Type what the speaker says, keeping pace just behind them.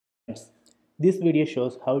This video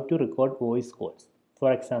shows how to record voice calls.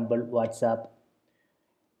 For example, WhatsApp,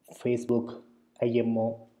 Facebook,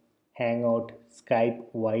 IMO, Hangout,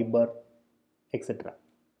 Skype, Viber, etc.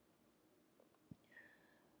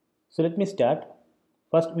 So let me start.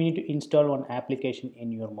 First, we need to install one application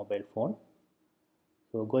in your mobile phone.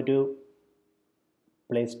 So go to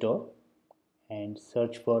Play Store and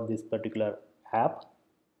search for this particular app,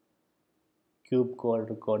 Cube Call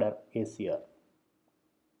Recorder ACR.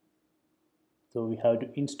 So we have to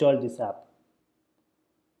install this app.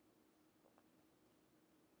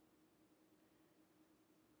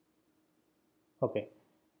 Okay,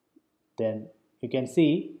 then you can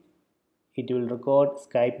see it will record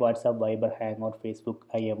Skype, WhatsApp, Viber, Hangout, Facebook,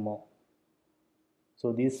 IMO.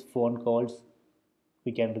 So these phone calls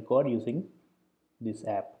we can record using this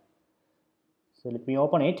app. So let me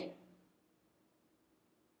open it.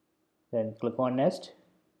 Then click on Next.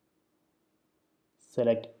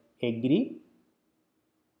 Select Agree.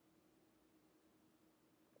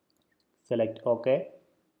 Select OK.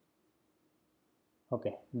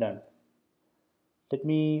 Okay, done. Let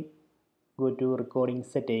me go to recording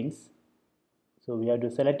settings. So we have to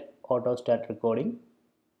select auto start recording.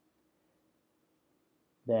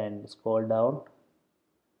 Then scroll down.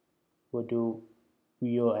 Go to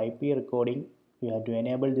view IP recording. We have to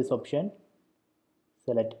enable this option.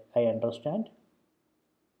 Select I understand.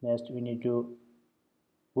 Next we need to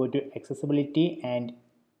go to accessibility and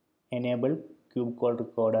enable Cube Call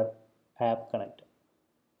Recorder app connector.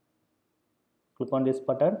 Click on this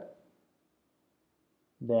button.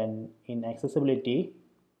 Then in accessibility,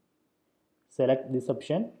 select this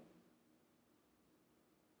option.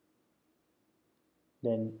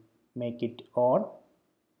 Then make it on.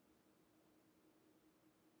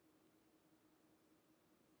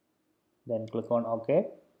 Then click on OK.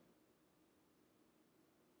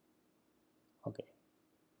 Okay.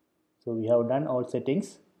 So we have done all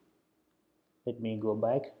settings. Let me go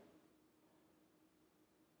back.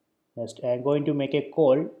 Next, I am going to make a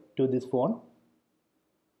call to this phone.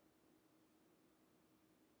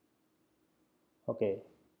 Okay.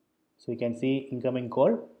 So you can see incoming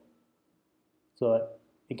call. So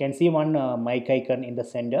you can see one mic icon in the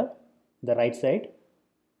center, the right side.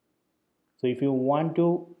 So if you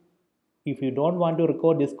don't want to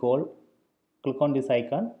record this call, click on this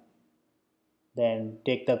icon. Then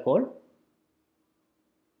take the call.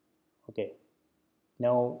 Okay.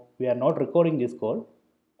 Now we are not recording this call.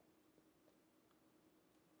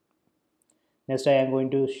 Next, I am going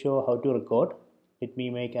to show how to record. Let me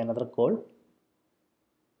make another call.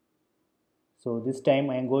 So this time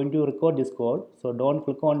I am going to record this call. So don't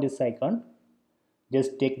click on this icon.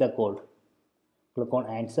 Just take the call. Click on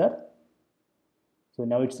answer. So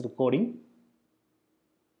now it's recording.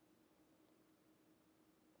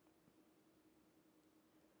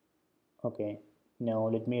 Okay. Now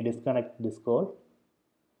let me disconnect this call.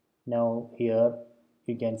 Now here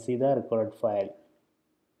you can see the recorded file.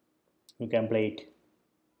 You can play it.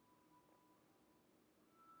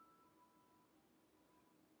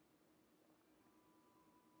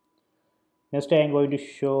 Next I am going to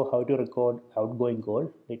show how to record outgoing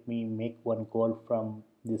call. Let me make one call from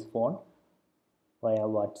this phone via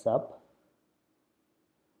WhatsApp.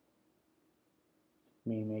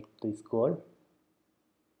 Let me make this call.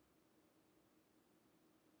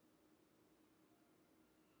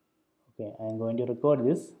 Okay, I am going to record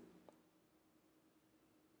this.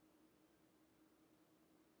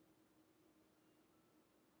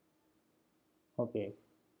 Okay,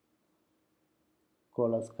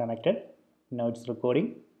 call is connected. Now it's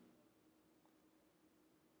recording.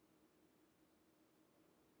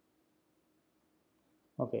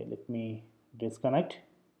 Okay, let me disconnect.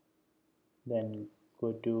 Then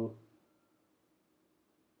go to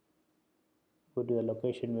the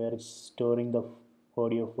location where it's storing the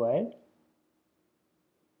audio file.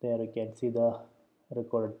 There you can see the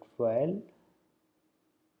recorded file.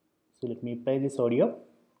 So let me play this audio.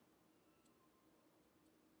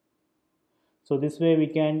 So this way we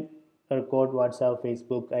can record WhatsApp,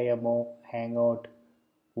 Facebook, IMO, Hangout,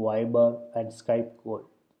 Viber and Skype call.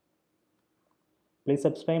 Please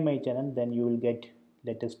subscribe my channel, then you will get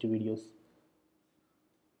latest videos.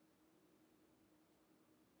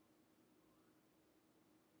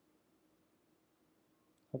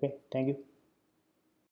 Okay, thank you.